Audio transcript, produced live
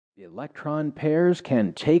Electron pairs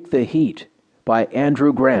can take the heat by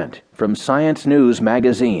Andrew Grant from Science News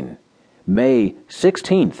Magazine, May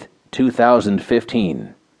 16th,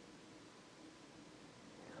 2015.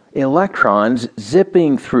 Electrons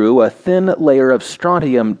zipping through a thin layer of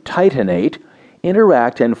strontium titanate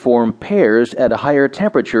interact and form pairs at higher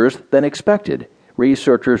temperatures than expected,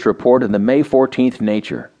 researchers report in the May 14th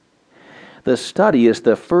Nature. The study is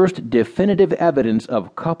the first definitive evidence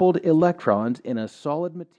of coupled electrons in a solid material.